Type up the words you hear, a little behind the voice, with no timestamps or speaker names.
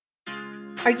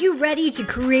Are you ready to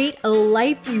create a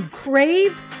life you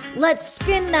crave? Let's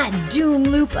spin that doom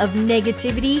loop of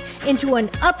negativity into an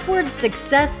upward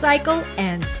success cycle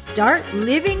and start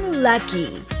living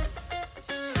lucky.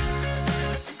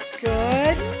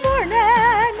 Good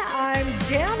morning, I'm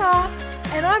Jana,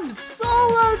 and I'm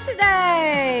solo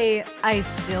today. I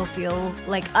still feel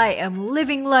like I am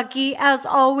living lucky. As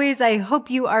always, I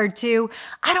hope you are too.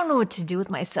 I don't know what to do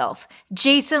with myself.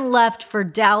 Jason left for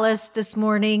Dallas this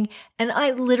morning, and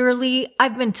I've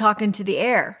been talking to the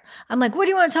air. I'm like, what do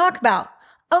you want to talk about?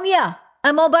 Oh yeah,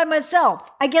 I'm all by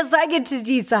myself. I guess I get to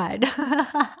decide.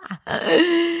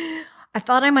 I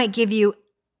thought I might give you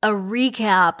a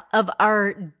recap of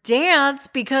our dance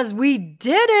because we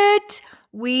did it.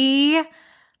 We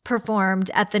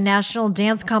performed at the National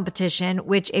Dance Competition,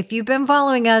 which if you've been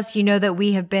following us, you know that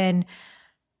we have been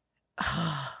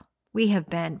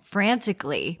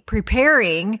frantically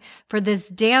preparing for this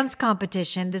dance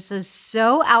competition. This is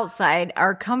so outside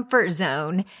our comfort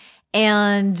zone.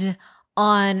 And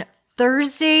on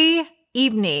Thursday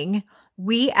evening,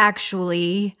 we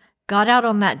actually got out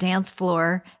on that dance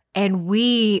floor and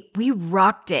we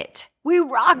rocked it. We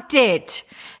rocked it.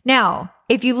 Now,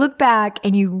 if you look back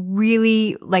and you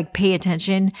really pay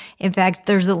attention, in fact,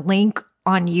 there's a link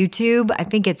on YouTube. I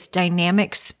think it's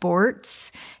Dynamic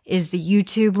Sports is the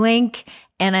YouTube link,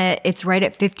 and it's right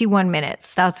at 51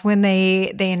 minutes. That's when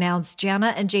they announced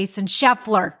Jana and Jason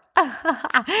Scheffler.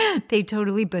 They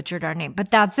totally butchered our name,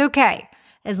 but that's okay.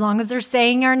 As long as they're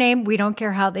saying our name, we don't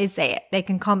care how they say it. They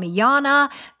can call me Jana.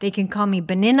 They can call me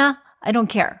Benina. I don't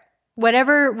care.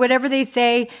 Whatever they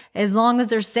say, as long as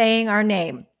they're saying our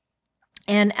name.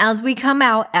 And as we come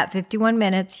out at 51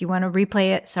 minutes, you want to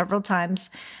replay it several times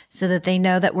so that they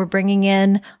know that we're bringing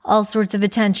in all sorts of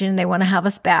attention. They want to have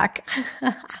us back.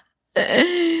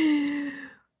 You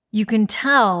can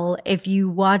tell if you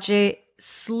watch it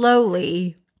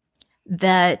slowly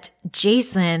that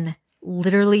Jason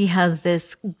literally has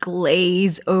this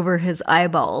glaze over his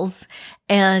eyeballs.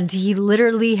 And he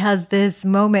literally has this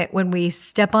moment when we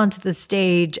step onto the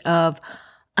stage of,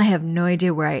 I have no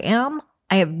idea where I am.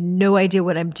 I have no idea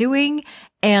what I'm doing.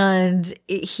 And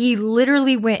he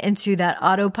literally went into that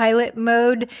autopilot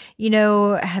mode. You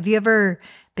know, have you ever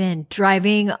been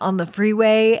driving on the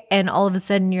freeway and all of a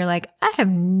sudden you're like, I have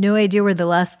no idea where the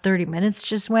last 30 minutes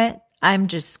just went. I'm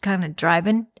just kind of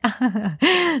driving.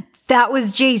 That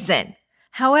was Jason.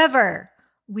 However,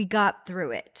 we got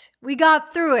through it. We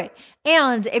got through it.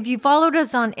 And if you followed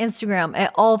us on Instagram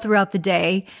at all throughout the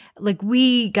day,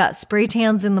 we got spray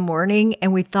tans in the morning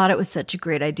and we thought it was such a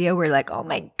great idea. We're like, oh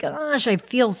my gosh, I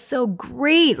feel so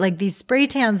great. These spray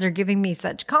tans are giving me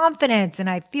such confidence and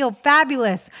I feel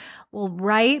fabulous. Well,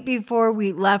 right before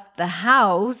we left the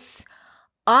house,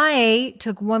 I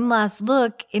took one last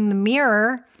look in the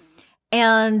mirror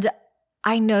and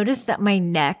I noticed that my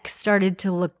neck started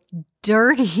to look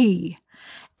dirty.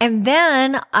 And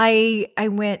then I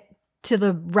went to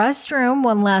the restroom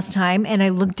one last time and I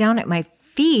looked down at my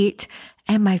feet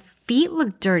and my feet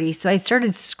looked dirty. So I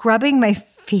started scrubbing my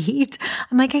feet.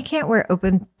 I'm like, I can't wear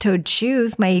open-toed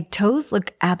shoes. My toes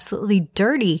look absolutely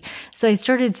dirty. So I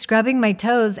started scrubbing my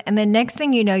toes. And the next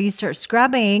thing you know, you start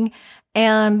scrubbing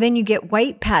and then you get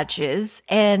white patches.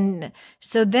 And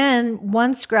so then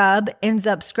one scrub ends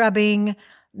up scrubbing,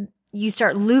 you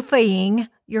start loofahing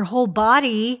your whole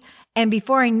body. And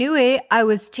before I knew it, I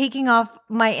was taking off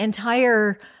my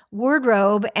entire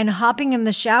wardrobe and hopping in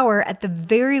the shower at the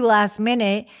very last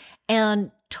minute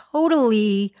and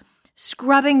totally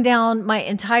scrubbing down my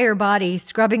entire body,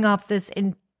 scrubbing off this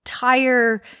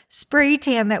entire spray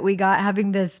tan that we got,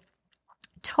 having this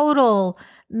total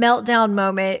meltdown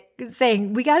moment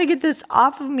saying, we got to get this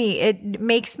off of me. It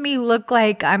makes me look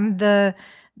like I'm the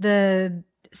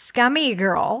scummy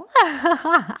girl.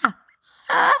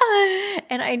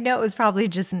 And I know it was probably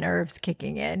just nerves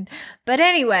kicking in. But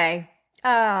anyway,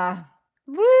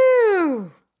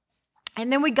 woo!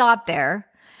 And then we got there.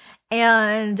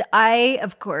 And I,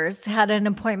 of course, had an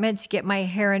appointment to get my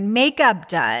hair and makeup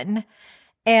done.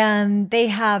 And they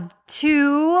have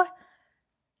 2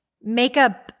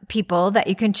 makeup people that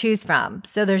you can choose from.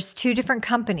 So there's 2 different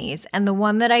companies. And the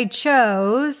one that I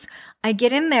chose, I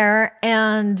get in there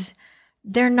and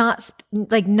they're not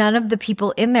none of the people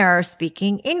in there are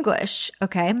speaking English.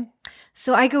 Okay.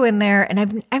 So I go in there and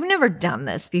I've never done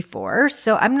this before.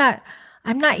 So I'm not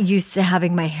used to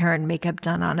having my hair and makeup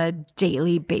done on a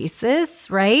daily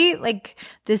basis, right?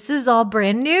 This is all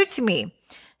brand new to me.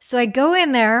 So I go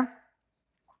in there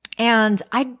and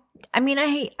I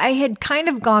had kind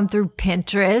of gone through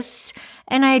Pinterest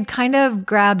and I had kind of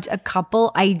grabbed a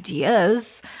couple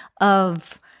ideas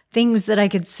of things that I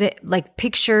could say, like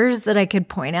pictures that I could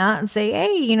point out and say,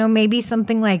 hey, you know, maybe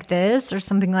something like this or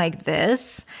something like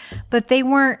this. But they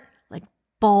weren't like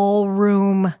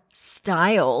ballroom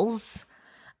styles.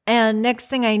 And next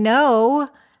thing I know,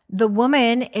 the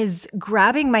woman is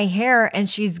grabbing my hair and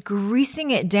she's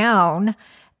greasing it down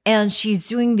and she's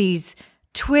doing these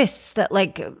twists that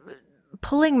like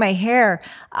pulling my hair.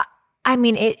 I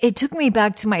mean, it took me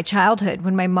back to my childhood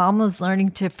when my mom was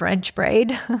learning to French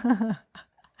braid.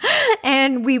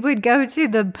 And we would go to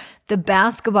the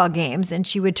basketball games and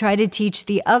she would try to teach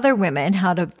the other women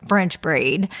how to French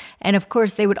braid. And of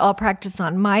course, they would all practice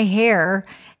on my hair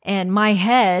and my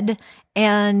head.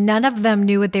 And none of them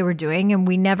knew what they were doing. And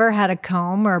we never had a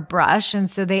comb or a brush. And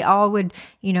so they all would,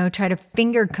 you know, try to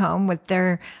finger comb with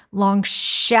their long,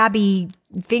 shabby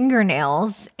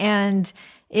fingernails. And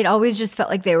it always just felt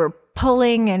like they were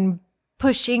pulling and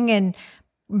pushing and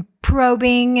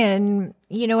probing. And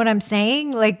you know what I'm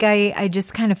saying? Like I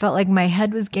just kind of felt like my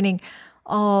head was getting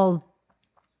all,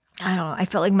 I don't know. I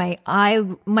felt like my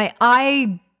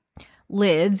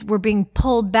eyelids were being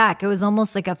pulled back. It was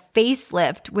almost like a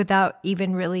facelift without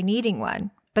even really needing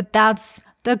one. But that's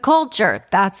the culture.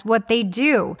 That's what they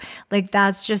do. Like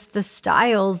that's just the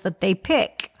styles that they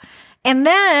pick. And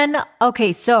then,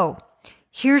 okay, so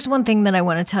here's one thing that I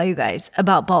want to tell you guys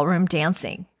about ballroom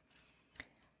dancing.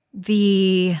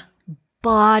 The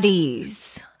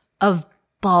bodies of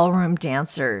ballroom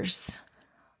dancers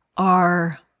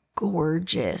are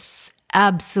gorgeous.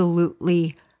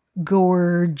 Absolutely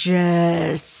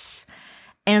gorgeous.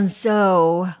 And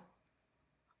so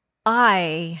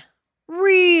I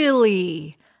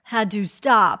really had to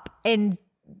stop and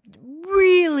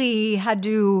really had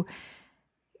to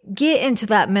get into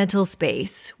that mental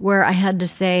space where I had to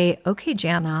say, okay,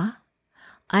 Jana,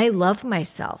 I love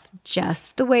myself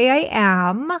just the way I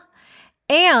am.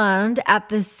 And at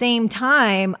the same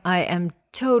time, I am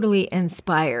totally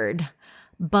inspired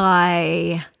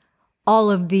by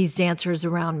all of these dancers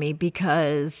around me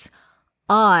because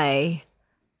I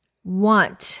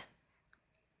want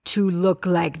to look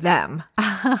like them.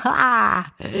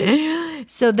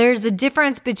 So there's a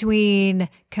difference between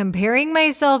comparing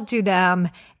myself to them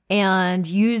and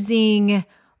using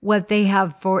what they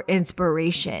have for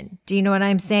inspiration. Do you know what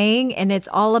I'm saying? And it's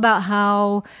all about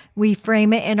how we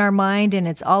frame it in our mind, and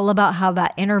it's all about how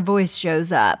that inner voice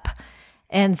shows up.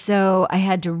 And so I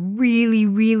had to really,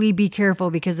 really be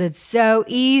careful because it's so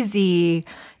easy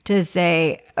to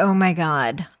say, oh my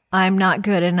God, I'm not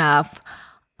good enough.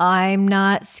 I'm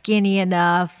not skinny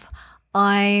enough.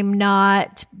 I'm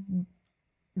not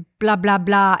blah, blah,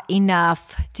 blah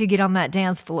enough to get on that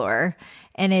dance floor.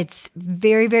 And it's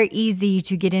very, very easy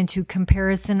to get into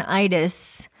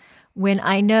comparisonitis when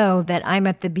I know that I'm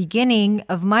at the beginning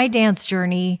of my dance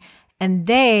journey and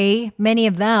many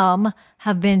of them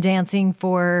have been dancing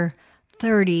for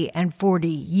 30 and 40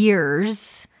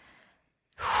 years.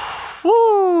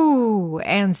 Whew.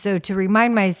 And so to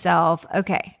remind myself,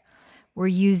 okay, we're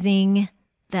using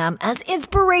them as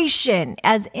inspiration.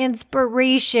 As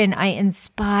inspiration, I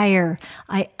inspire,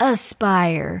 I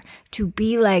aspire to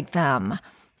be like them.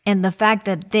 And the fact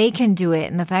that they can do it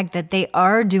and the fact that they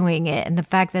are doing it and the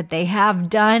fact that they have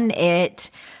done it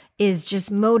is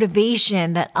just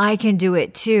motivation that I can do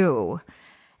it too.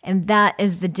 And that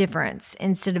is the difference.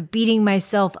 Instead of beating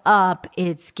myself up,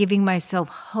 it's giving myself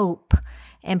hope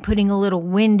and putting a little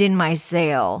wind in my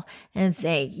sail and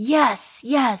say, yes,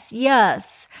 yes,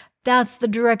 yes. That's the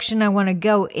direction I want to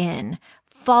go in.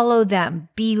 Follow them.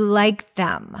 Be like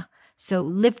them. So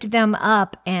lift them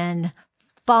up and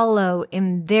follow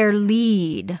in their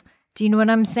lead. Do you know what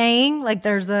I'm saying? Like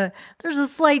there's a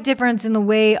slight difference in the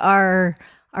way our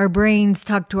brains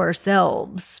talk to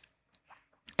ourselves.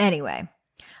 Anyway,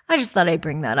 I just thought I'd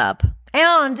bring that up.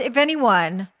 And if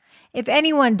anyone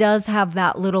does have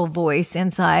that little voice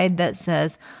inside that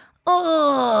says,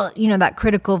 oh, you know, that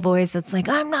critical voice that's like,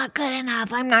 I'm not good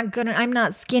enough. I'm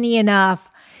not skinny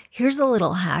enough. Here's a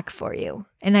little hack for you.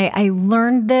 And I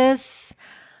learned this.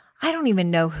 I don't even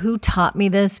know who taught me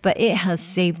this, but it has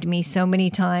saved me so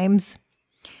many times.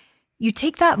 You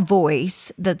take that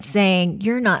voice that's saying,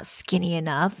 you're not skinny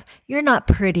enough, you're not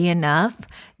pretty enough,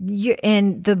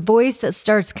 and the voice that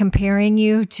starts comparing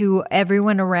you to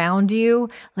everyone around you,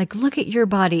 like, look at your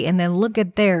body and then look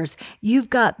at theirs. You've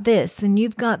got this and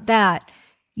you've got that.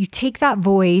 You take that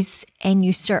voice and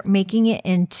you start making it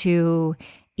into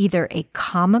either a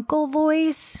comical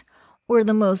voice or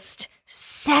the most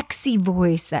sexy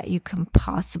voice that you can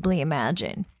possibly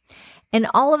imagine. And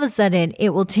all of a sudden, it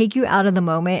will take you out of the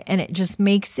moment and it just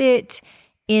makes it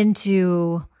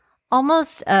into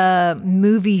almost a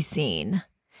movie scene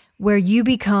where you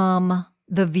become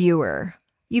the viewer.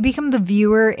 You become the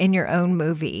viewer in your own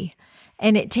movie,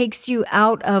 and it takes you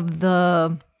out of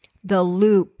the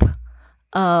loop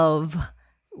of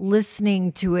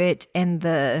listening to it and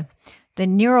the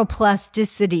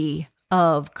neuroplasticity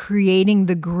of creating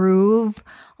the groove.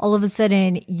 All of a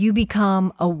sudden, you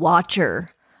become a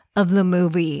watcher of the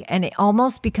movie, and it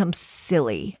almost becomes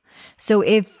silly. So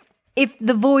if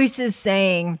the voice is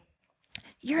saying,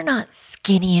 you're not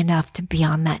skinny enough to be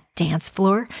on that dance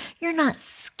floor, you're not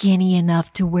skinny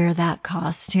enough to wear that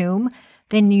costume,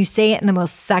 then you say it in the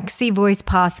most sexy voice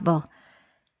possible.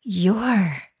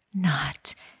 You're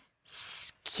not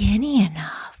skinny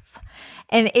enough.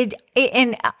 And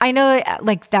and I know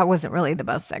like that wasn't really the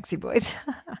most sexy voice.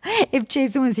 If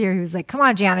Jason was here, he was like, come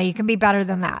on, Jana, you can be better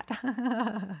than that.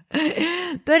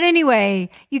 But anyway,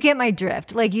 you get my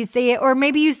drift. Like you say it, or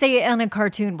maybe you say it in a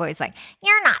cartoon voice, like,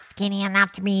 you're not skinny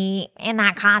enough to be in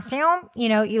that costume. You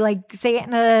know, you like say it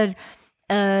in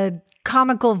a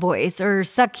comical voice or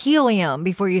suck helium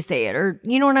before you say it, or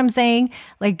you know what I'm saying?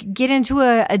 Like get into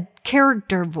a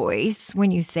character voice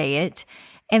when you say it.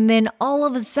 And then all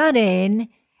of a sudden,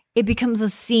 it becomes a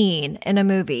scene in a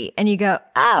movie. And you go,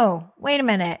 oh, wait a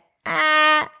minute.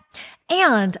 And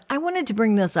I wanted to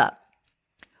bring this up.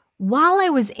 While I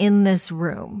was in this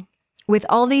room with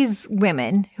all these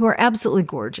women who are absolutely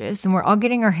gorgeous, and we're all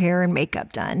getting our hair and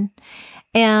makeup done,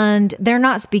 and they're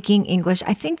not speaking English.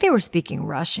 I think they were speaking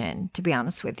Russian, to be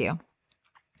honest with you.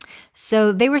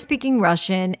 So they were speaking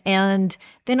Russian, and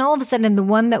then all of a sudden, the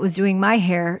one that was doing my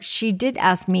hair, she did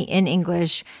ask me in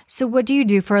English, so what do you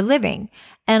do for a living?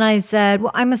 And I said,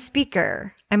 well, I'm a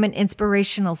speaker. I'm an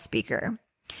inspirational speaker.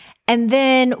 And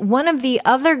then one of the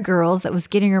other girls that was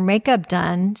getting her makeup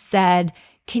done said,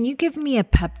 can you give me a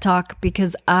pep talk?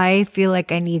 Because I feel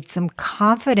like I need some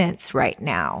confidence right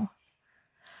now.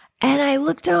 And I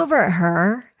looked over at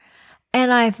her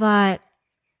and I thought,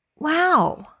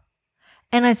 wow.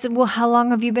 And I said, well, how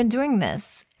long have you been doing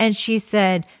this? And she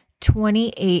said,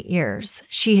 28 years.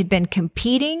 She had been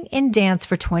competing in dance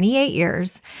for 28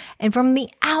 years. And from the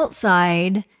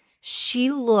outside, she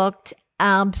looked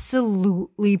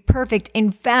absolutely perfect.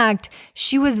 In fact,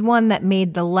 she was one that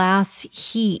made the last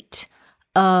heat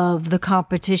of the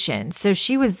competition. So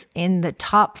she was in the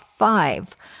top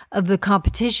 5 of the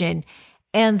competition.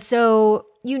 And so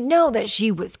you know that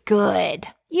she was good.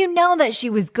 You know that she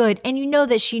was good, and you know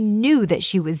that she knew that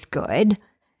she was good,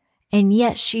 and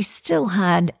yet she still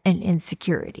had an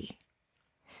insecurity.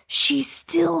 She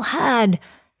still had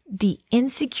the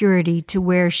insecurity to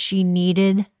where she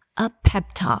needed a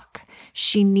pep talk.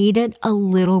 She needed a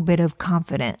little bit of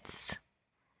confidence.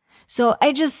 So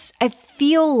I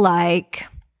feel like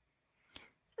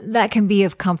that can be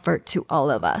of comfort to all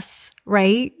of us,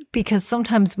 right? Because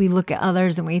sometimes we look at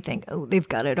others and we think, oh, they've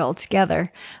got it all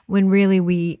together, when really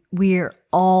we're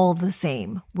all the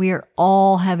same. We are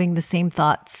all having the same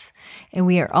thoughts, and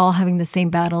we are all having the same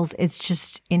battles. It's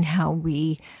just in how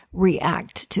we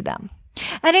react to them.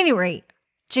 At any rate,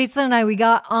 Jason and I, we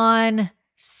got on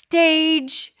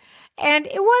stage, and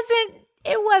it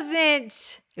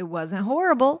wasn't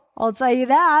horrible. I'll tell you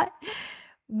that.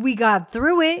 We got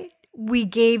through it. We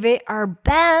gave it our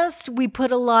best. We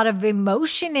put a lot of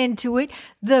emotion into it.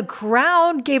 The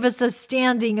crowd gave us a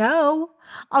standing O.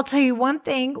 I'll tell you one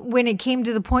thing, when it came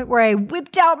to the point where I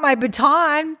whipped out my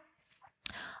baton,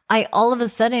 I all of a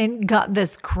sudden got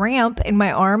this cramp in my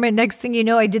arm. And next thing you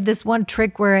know, I did this one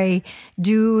trick where I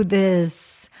do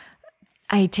this.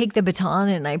 I take the baton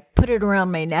and I put it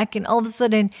around my neck, and all of a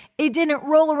sudden it didn't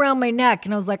roll around my neck.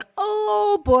 And I was like,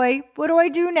 oh boy, what do I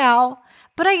do now?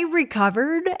 But I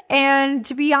recovered. And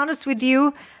to be honest with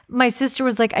you, my sister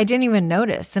was like, I didn't even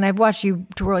notice. And I've watched you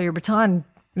twirl your baton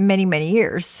many, many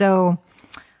years. So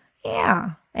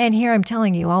yeah. And here I'm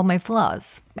telling you all my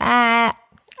flaws. I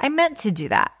meant to do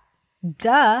that.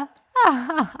 Duh.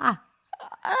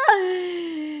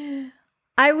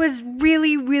 I was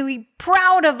really, really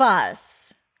proud of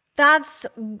us. That's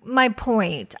my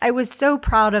point. I was so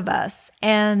proud of us.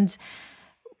 And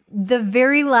the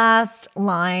very last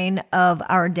line of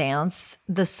our dance,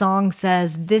 the song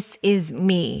says, "This is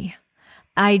me."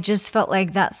 I just felt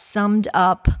like that summed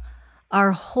up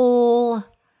our whole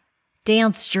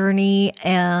dance journey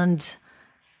and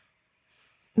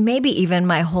maybe even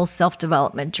my whole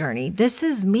self-development journey. This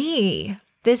is me.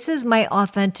 This is my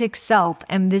authentic self.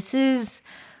 And this is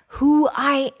who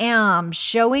I am,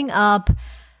 showing up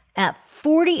at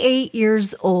 48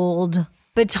 years old,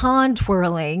 baton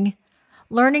twirling,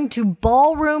 learning to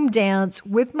ballroom dance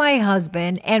with my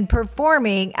husband, and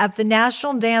performing at the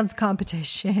national dance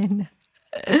competition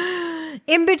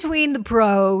in between the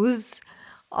pros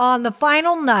on the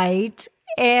final night.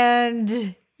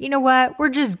 And you know what? We're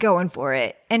just going for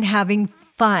it and having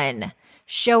fun,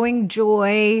 showing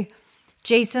joy.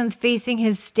 Jason's facing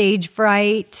his stage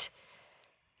fright.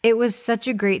 It was such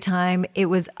a great time. It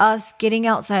was us getting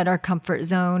outside our comfort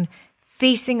zone,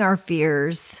 facing our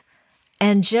fears,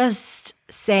 and just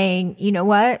saying, you know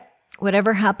what?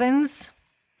 Whatever happens,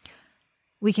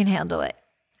 we can handle it.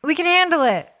 We can handle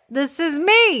it. This is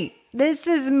me. This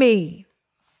is me.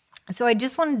 So I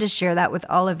just wanted to share that with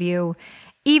all of you,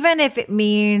 even if it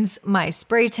means my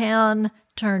spray tan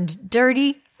turned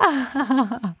dirty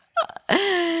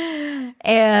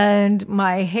and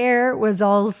my hair was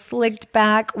all slicked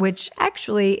back, which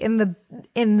actually in the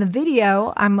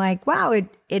video, I'm like, wow,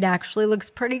 it actually looks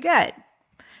pretty good.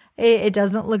 It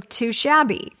doesn't look too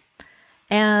shabby.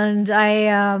 And I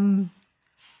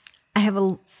have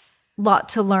a lot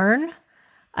to learn.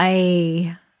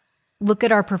 I look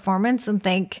at our performance and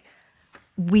think,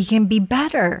 we can be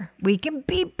better. We can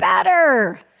be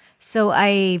better. So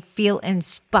I feel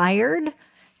inspired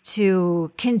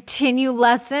to continue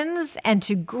lessons and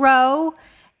to grow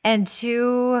and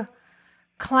to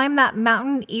climb that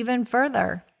mountain even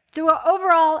further. So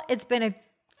overall, it's been a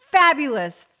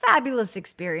fabulous, fabulous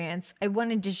experience. I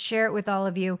wanted to share it with all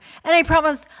of you. And I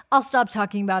promise I'll stop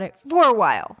talking about it for a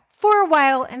while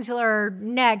until our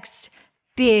next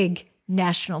big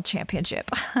national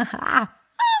championship.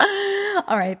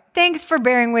 All right. Thanks for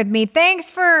bearing with me.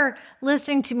 Thanks for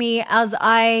listening to me as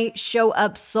I show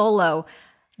up solo.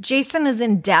 Jason is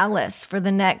in Dallas for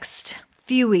the next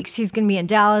few weeks. He's going to be in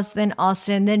Dallas, then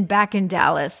Austin, then back in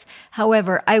Dallas.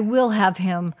 However, I will have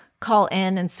him call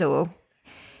in, and so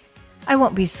I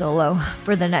won't be solo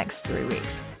for the next 3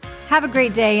 weeks. Have a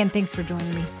great day, and thanks for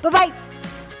joining me. Bye-bye.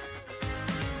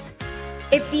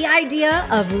 If the idea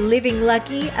of living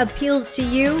lucky appeals to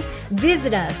you,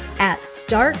 visit us at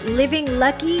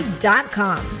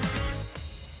startlivinglucky.com.